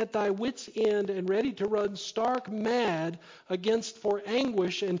even at thy wit's end and ready to run stark mad against for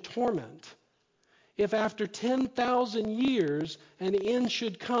anguish and torment? If after 10,000 years an end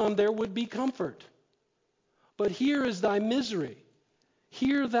should come, there would be comfort. But here is thy misery.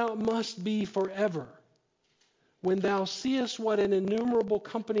 Here thou must be forever. When thou seest what an innumerable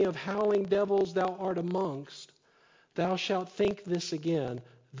company of howling devils thou art amongst, thou shalt think this again,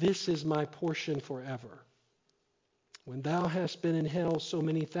 this is my portion forever. When thou hast been in hell so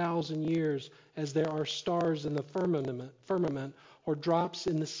many thousand years, as there are stars in the firmament, or drops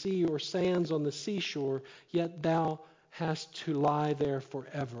in the sea, or sands on the seashore, yet thou hast to lie there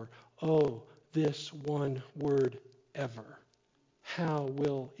forever. Oh, this one word, ever. How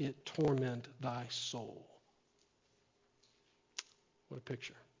will it torment thy soul? What a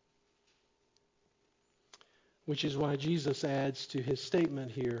picture. which is why Jesus adds to his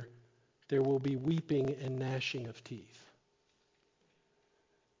statement here, there will be weeping and gnashing of teeth.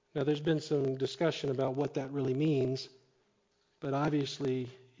 Now, there's been some discussion about what that really means, but obviously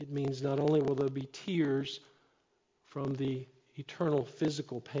it means not only will there be tears from the eternal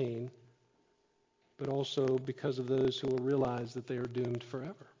physical pain, but also because of those who will realize that they are doomed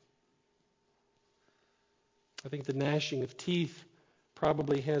forever. I think the gnashing of teeth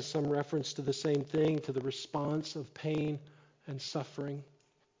probably has some reference to the same thing, to the response of pain and suffering.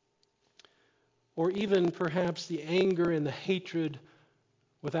 Or even perhaps the anger and the hatred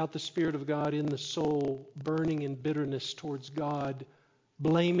without the Spirit of God in the soul, burning in bitterness towards God,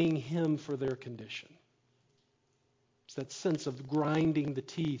 blaming Him for their condition. It's that sense of grinding the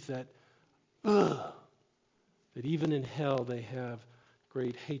teeth, that even in hell they have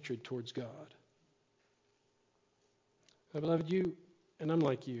great hatred towards God. Now, beloved, you, and I'm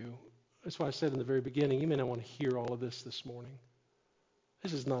like you, that's why I said in the very beginning, you may not want to hear all of this morning.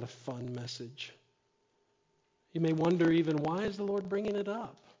 This is not a fun message. You may wonder even, why is the Lord bringing it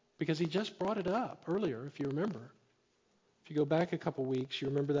up? Because He just brought it up earlier, if you remember. If you go back a couple weeks, you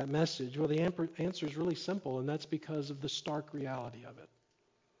remember that message. Well, the answer is really simple, and that's because of the stark reality of it.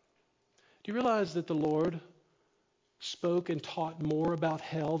 Do you realize that the Lord spoke and taught more about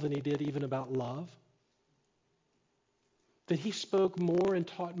hell than He did even about love? That He spoke more and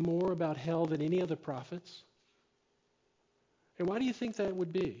taught more about hell than any other prophets? And why do you think that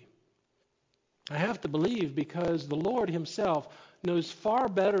would be? I have to believe because the Lord Himself knows far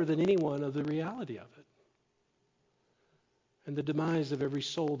better than anyone of the reality of it and the demise of every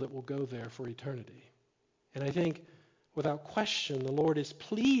soul that will go there for eternity. And I think, without question, the Lord is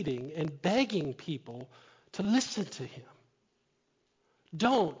pleading and begging people to listen to Him.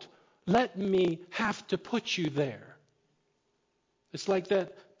 Don't let me have to put you there. It's like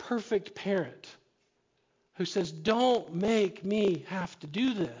that perfect parent who says, don't make me have to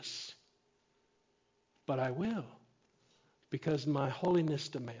do this. But I will, because my holiness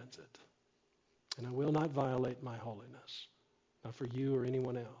demands it. And I will not violate my holiness, not for you or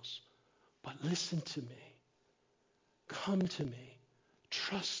anyone else. But listen to me. Come to me.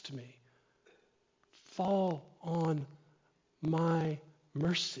 Trust me. Fall on my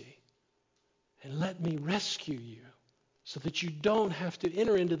mercy and let me rescue you so that you don't have to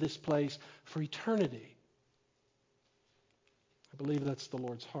enter into this place for eternity. I believe that's the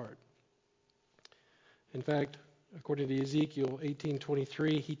Lord's heart. In fact, according to Ezekiel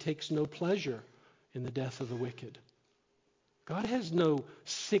 18:23, He takes no pleasure in the death of the wicked. God has no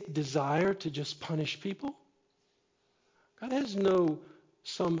sick desire to just punish people. God has no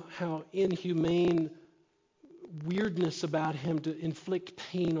somehow inhumane weirdness about Him to inflict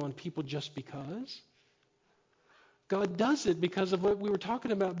pain on people just because. God does it because of what we were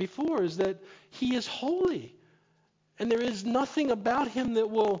talking about before, is that He is holy. And there is nothing about Him that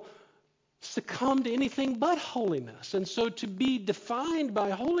will succumb to anything but holiness. And so to be defined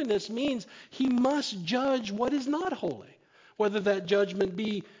by holiness means He must judge what is not holy. Whether that judgment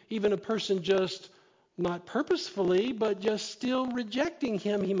be even a person just not purposefully, but just still rejecting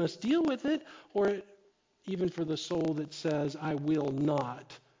Him, He must deal with it. Or even for the soul that says, I will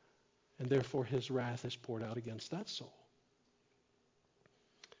not, and therefore His wrath is poured out against that soul.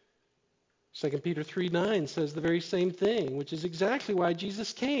 2 Peter 3:9 says the very same thing, which is exactly why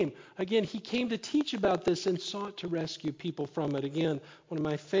Jesus came. Again, He came to teach about this and sought to rescue people from it. Again, one of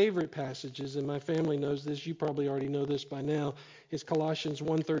my favorite passages, and my family knows this, you probably already know this by now, is Colossians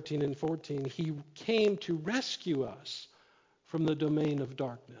 1:13 and 14. He came to rescue us from the domain of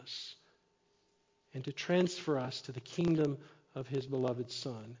darkness and to transfer us to the kingdom of His beloved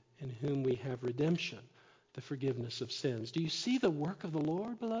Son, in whom we have redemption, the forgiveness of sins. Do you see the work of the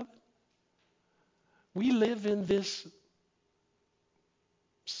Lord, beloved? We live in this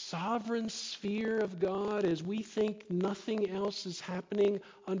sovereign sphere of God as we think nothing else is happening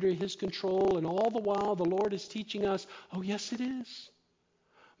under His control, and all the while the Lord is teaching us, oh yes it is.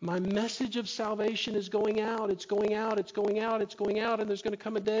 My message of salvation is going out, it's going out, it's going out, it's going out, and there's going to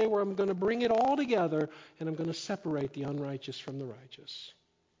come a day where I'm going to bring it all together and I'm going to separate the unrighteous from the righteous.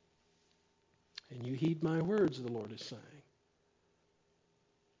 And you heed my words, the Lord is saying.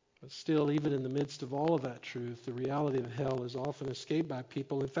 But still, even in the midst of all of that truth, the reality of hell is often escaped by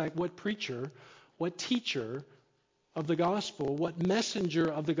people. In fact, what preacher, what teacher of the gospel, what messenger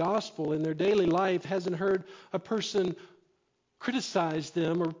of the gospel in their daily life hasn't heard a person criticize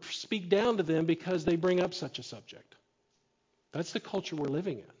them or speak down to them because they bring up such a subject? That's the culture we're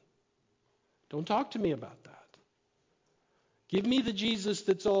living in. Don't talk to me about that. Give me the Jesus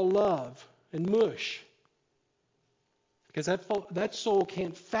that's all love and mush. Because that soul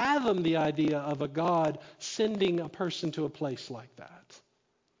can't fathom the idea of a God sending a person to a place like that.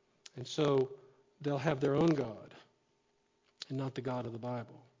 And so they'll have their own God and not the God of the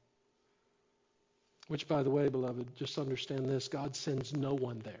Bible. Which, by the way, beloved, just understand this. God sends no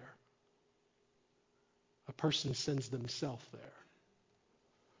one there. A person sends themselves there.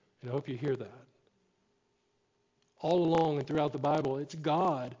 And I hope you hear that. All along and throughout the Bible, it's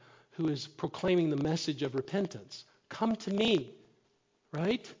God who is proclaiming the message of repentance. Come to me,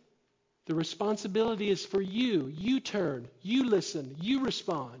 right? The responsibility is for you. You turn, you listen, you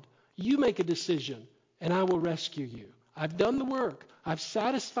respond, you make a decision, and I will rescue you. I've done the work. I've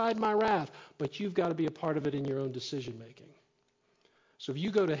satisfied my wrath, but you've got to be a part of it in your own decision making. So if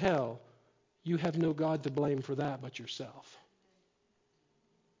you go to hell, you have no God to blame for that but yourself.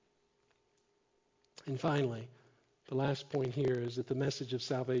 And finally, the last point here is that the message of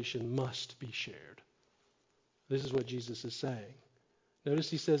salvation must be shared. This is what Jesus is saying. Notice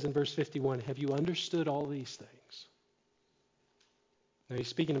he says in verse 51, have you understood all these things? Now he's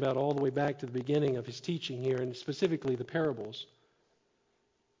speaking about all the way back to the beginning of his teaching here, and specifically the parables.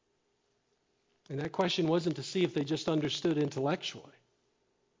 And that question wasn't to see if they just understood intellectually.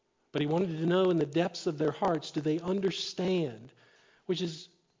 But he wanted to know in the depths of their hearts, do they understand? Which is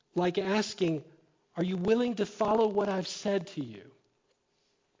like asking, are you willing to follow what I've said to you?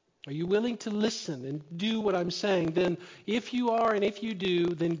 Are you willing to listen and do what I'm saying? Then if you are and if you do,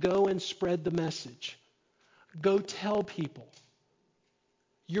 then go and spread the message. Go tell people.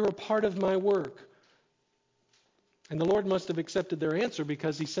 You're a part of my work. And the Lord must have accepted their answer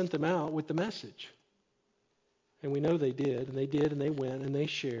because he sent them out with the message. And we know they did, and they went, and they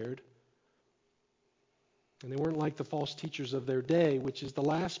shared. And they weren't like the false teachers of their day, which is the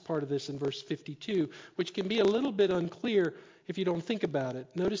last part of this in verse 52, which can be a little bit unclear if you don't think about it.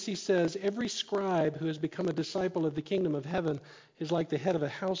 Notice he says, every scribe who has become a disciple of the kingdom of heaven is like the head of a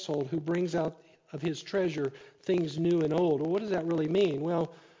household who brings out of his treasure things new and old. Well, what does that really mean?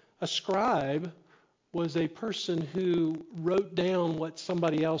 Well, a scribe was a person who wrote down what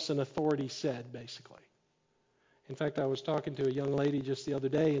somebody else in authority said, basically. In fact, I was talking to a young lady just the other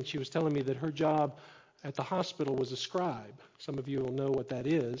day, and she was telling me that her job at the hospital was a scribe. Some of you will know what that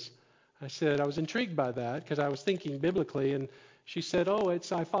is. I said, I was intrigued by that because I was thinking biblically, and she said,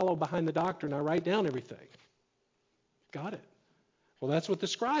 I follow behind the doctor and I write down everything. Got it. Well, that's what the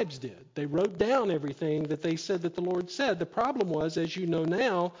scribes did. They wrote down everything that they said that the Lord said. The problem was, as you know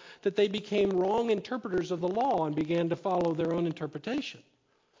now, that they became wrong interpreters of the law and began to follow their own interpretation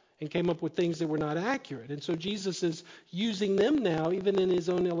and came up with things that were not accurate. And so Jesus is using them now, even in his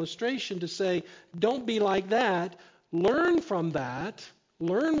own illustration, to say, don't be like that. Learn from that.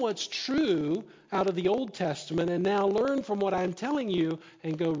 Learn what's true out of the Old Testament, and now learn from what I'm telling you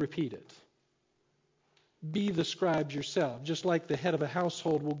and go repeat it. Be the scribes yourself. Just like the head of a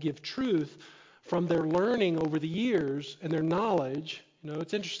household will give truth from their learning over the years and their knowledge. You know,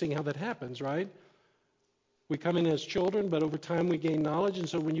 it's interesting how that happens, right? We come in as children, but over time we gain knowledge. And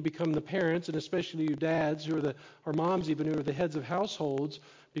so when you become the parents, and especially you dads or moms even who are the heads of households,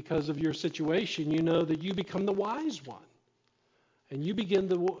 because of your situation, you know that you become the wise one. And you begin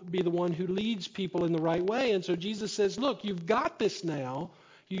to be the one who leads people in the right way. And so Jesus says, look, you've got this now.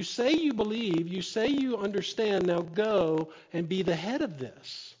 You say you believe. You say you understand. Now go and be the head of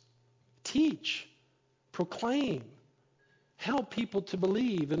this. Teach. Proclaim. Help people to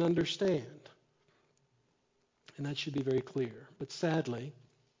believe and understand. And that should be very clear. But sadly,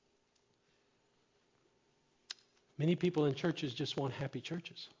 many people in churches just want happy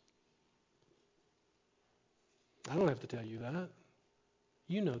churches. I don't have to tell you that.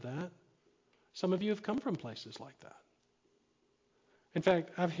 You know that. Some of you have come from places like that. In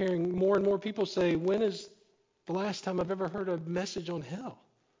fact, I'm hearing more and more people say, when is the last time I've ever heard a message on hell?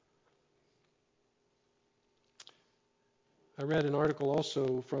 I read an article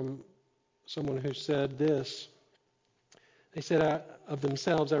also from someone who said this. They said of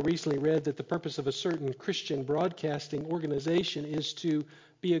themselves, I recently read that the purpose of a certain Christian broadcasting organization is to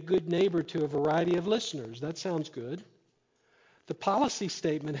be a good neighbor to a variety of listeners. That sounds good. The policy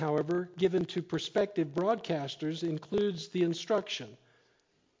statement, however, given to prospective broadcasters includes the instruction.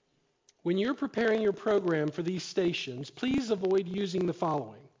 When you're preparing your program for these stations, please avoid using the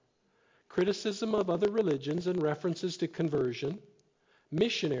following: criticism of other religions and references to conversion,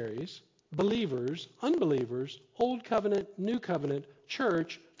 missionaries, believers, unbelievers, Old Covenant, New Covenant,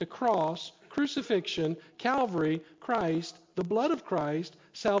 church, the cross, crucifixion, Calvary, Christ, the blood of Christ,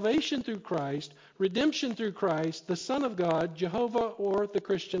 salvation through Christ, redemption through Christ, the Son of God, Jehovah, or the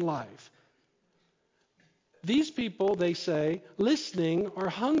Christian life. These people, they say, listening, are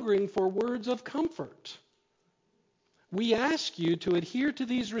hungering for words of comfort. We ask you to adhere to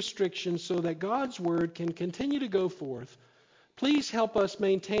these restrictions so that God's word can continue to go forth. Please help us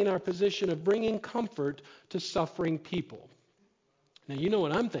maintain our position of bringing comfort to suffering people. Now, you know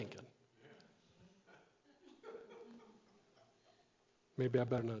what I'm thinking. Maybe I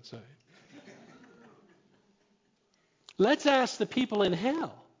better not say it. Let's ask the people in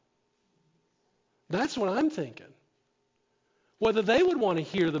hell. That's what I'm thinking. Whether they would want to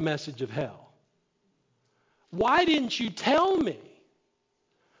hear the message of hell. Why didn't you tell me?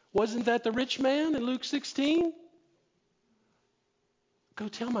 Wasn't that the rich man in Luke 16? Go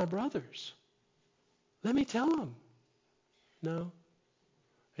tell my brothers. Let me tell them. No.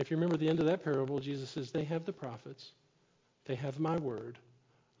 If you remember the end of that parable, Jesus says, they have the prophets. They have my word.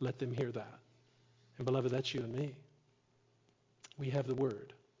 Let them hear that. And beloved, that's you and me. We have the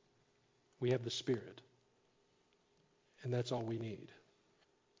word. We have the Spirit. And that's all we need.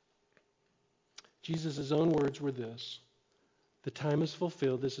 Jesus' own words were this. The time is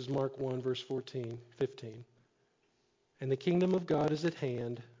fulfilled. This is Mark 1, verse 15. And the kingdom of God is at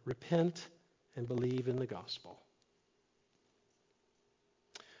hand. Repent and believe in the gospel.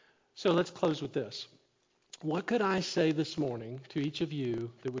 So let's close with this. What could I say this morning to each of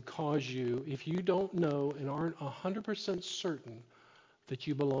you that would cause you, if you don't know and aren't 100% certain that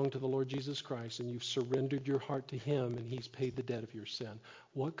you belong to the Lord Jesus Christ and you've surrendered your heart to Him and He's paid the debt of your sin,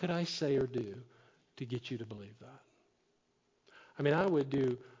 what could I say or do to get you to believe that? I mean, I would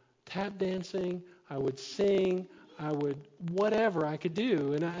do tap dancing, I would sing, I would whatever I could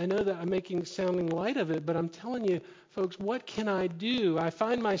do. And I know that I'm sounding light of it, but I'm telling you, folks, what can I do? I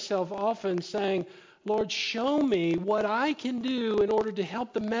find myself often saying, Lord, show me what I can do in order to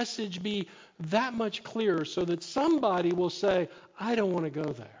help the message be that much clearer so that somebody will say, I don't want to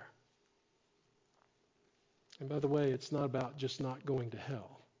go there. And by the way, it's not about just not going to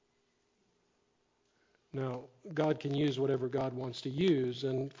hell. Now, God can use whatever God wants to use,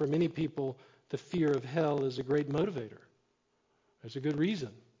 and for many people, the fear of hell is a great motivator. There's a good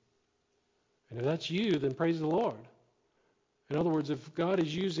reason. And if that's you, then praise the Lord. In other words, if God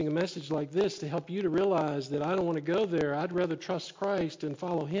is using a message like this to help you to realize that I don't want to go there, I'd rather trust Christ and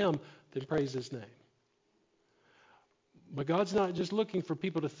follow Him than praise His name. But God's not just looking for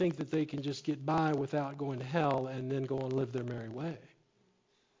people to think that they can just get by without going to hell and then go and live their merry way.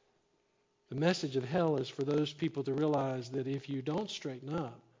 The message of hell is for those people to realize that if you don't straighten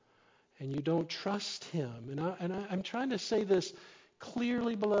up and you don't trust Him, and I'm trying to say this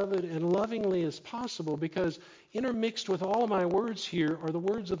clearly, beloved, and lovingly as possible, because intermixed with all of my words here are the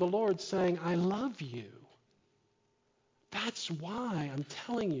words of the Lord saying, I love you. That's why I'm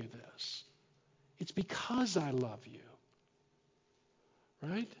telling you this. It's because I love you.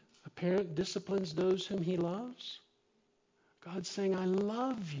 Right? A parent disciplines those whom he loves. God's saying, I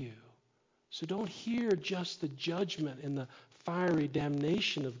love you. So don't hear just the judgment and the fiery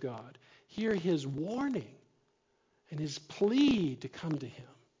damnation of God. Hear His warning and His plea to come to Him.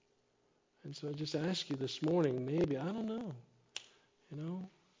 And so I just ask you this morning, maybe, I don't know,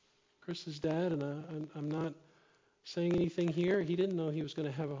 Chris's dad, and I'm not saying anything here. He didn't know he was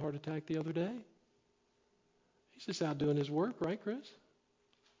going to have a heart attack the other day. He's just out doing his work, right, Chris?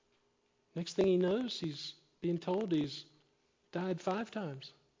 Next thing he knows, he's being told he's died 5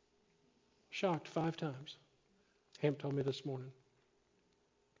 times. Shocked 5 times. Hamp told me this morning.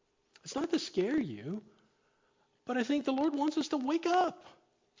 It's not to scare you, but I think the Lord wants us to wake up.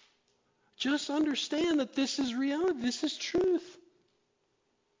 Just understand that this is reality. This is truth.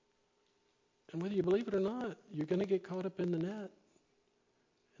 And whether you believe it or not, you're going to get caught up in the net.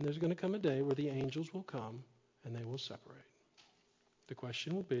 And there's going to come a day where the angels will come and they will separate. The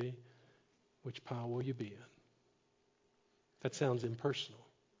question will be, which pile will you be in? That sounds impersonal,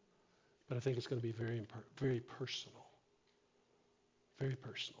 but I think it's going to be very, very personal. Very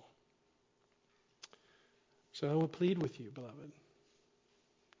personal. So I will plead with you, beloved.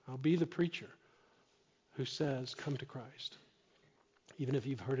 I'll be the preacher who says, come to Christ, even if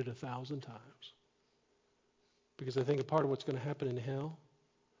you've heard it 1,000 times. Because I think a part of what's going to happen in hell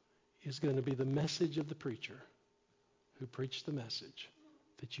is going to be the message of the preacher who preached the message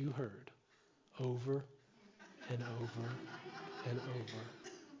that you heard over and over and over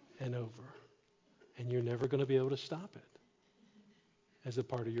and over. And you're never going to be able to stop it as a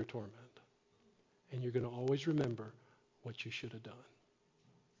part of your torment. And you're going to always remember what you should have done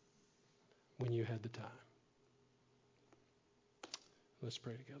when you had the time. Let's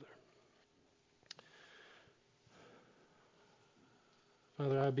pray together.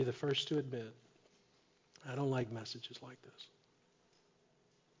 Father, I'd be the first to admit I don't like messages like this.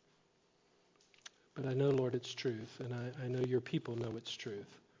 But I know, Lord, it's truth, and I know your people know it's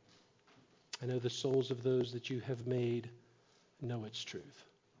truth. I know the souls of those that you have made know its truth.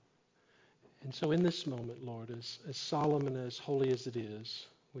 And so in this moment, Lord, as solemn and as holy as it is,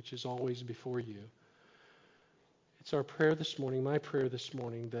 which is always before you, it's our prayer this morning, my prayer this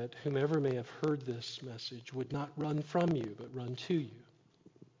morning, that whomever may have heard this message would not run from you, but run to you.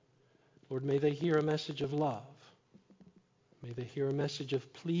 Lord, may they hear a message of love. May they hear a message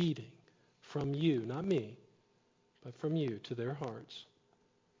of pleading from you, not me, but from you to their hearts,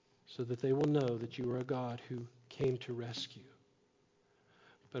 so that they will know that you are a God who came to rescue.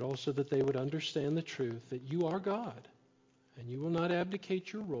 But also that they would understand the truth that you are God, and you will not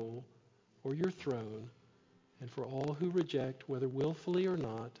abdicate your role or your throne, and for all who reject, whether willfully or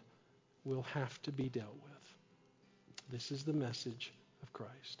not, will have to be dealt with. This is the message of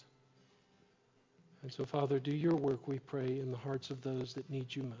Christ. And so, Father, do your work, we pray, in the hearts of those that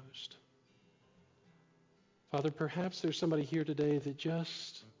need you most. Father, perhaps there's somebody here today that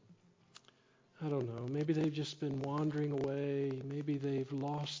just, I don't know, maybe they've just been wandering away. Maybe they've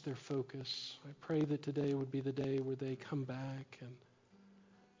lost their focus. I pray that today would be the day where they come back and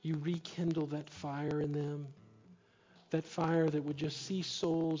you rekindle that fire in them, that fire that would just see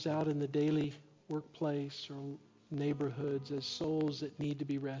souls out in the daily workplace or neighborhoods as souls that need to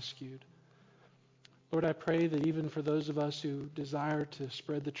be rescued. Lord, I pray that even for those of us who desire to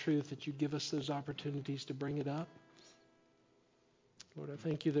spread the truth, that you give us those opportunities to bring it up. Lord, I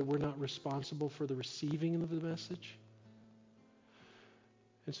thank you that we're not responsible for the receiving of the message.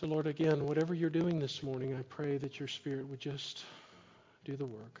 And so, Lord, again, whatever you're doing this morning, I pray that your Spirit would just do the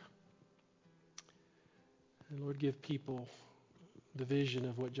work. And Lord, give people the vision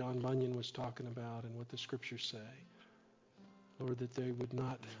of what John Bunyan was talking about and what the Scriptures say. Lord, that they would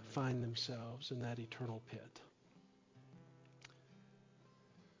not find themselves in that eternal pit.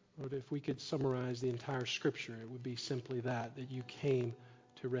 Lord, if we could summarize the entire Scripture, it would be simply that you came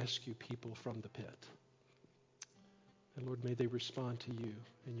to rescue people from the pit. And Lord, may they respond to you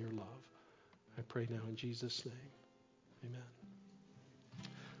in your love. I pray now in Jesus' name. Amen.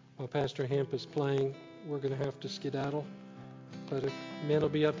 While Pastor Hamp is playing, we're going to have to skedaddle. But men will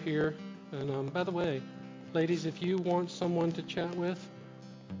be up here. And by the way, ladies, if you want someone to chat with,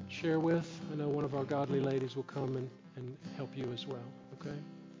 share with, I know one of our godly ladies will come and help you as well, okay?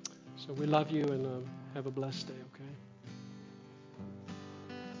 So we love you and have a blessed day, okay?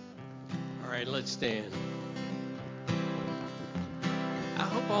 All right, let's stand. I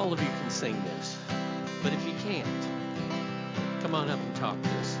hope all of you can sing this, but if you can't, come on up and talk to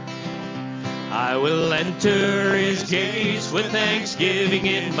us. I will enter his gates with thanksgiving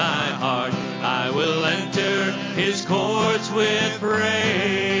in my heart. I will enter his courts with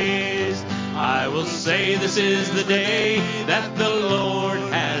praise. I will say this is the day that the Lord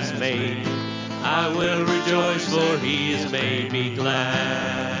has made. I will rejoice, for he has made me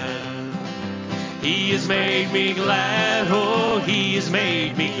glad. He has made me glad, oh, he has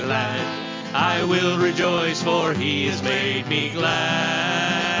made me glad. I will rejoice, for he has made me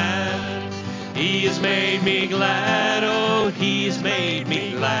glad. He has made me glad, oh, he has made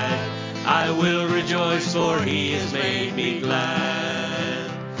me glad. I will rejoice, for he has made me glad.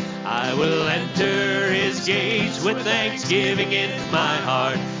 I will enter his gates with thanksgiving in my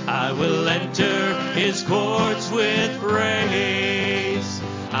heart. I will enter his courts with praise.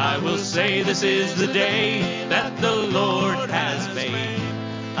 I will say this is the day that the Lord has made.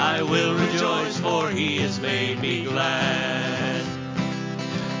 I will rejoice, for he has made me glad.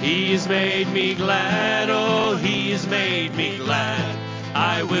 He has made me glad, oh, he has made me glad.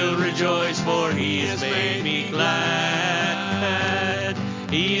 I will rejoice, for he has made me glad.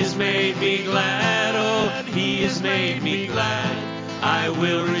 He has made me glad, oh, he has made me glad. I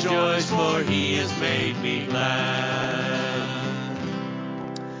will rejoice, for he has made me glad.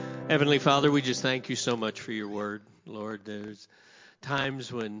 Heavenly Father, we just thank you so much for your word, Lord. There's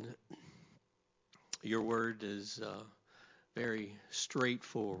times when your word is very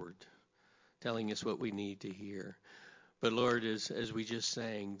straightforward, telling us what we need to hear. But Lord, as we just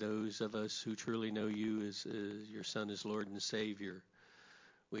sang, those of us who truly know you as your Son as Lord and Savior,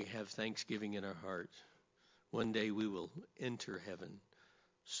 we have thanksgiving in our heart. One day we will enter heaven.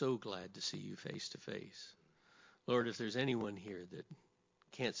 So glad to see you face to face. Lord, if there's anyone here that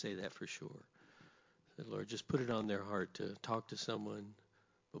can't say that for sure, that Lord, just put it on their heart to talk to someone,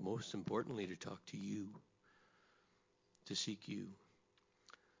 but most importantly, to talk to you, to seek you.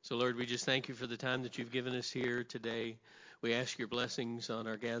 So Lord, we just thank you for the time that you've given us here today. We ask your blessings on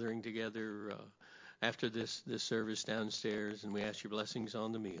our gathering together after this service downstairs, and we ask your blessings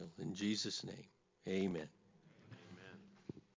on the meal. In Jesus' name, amen.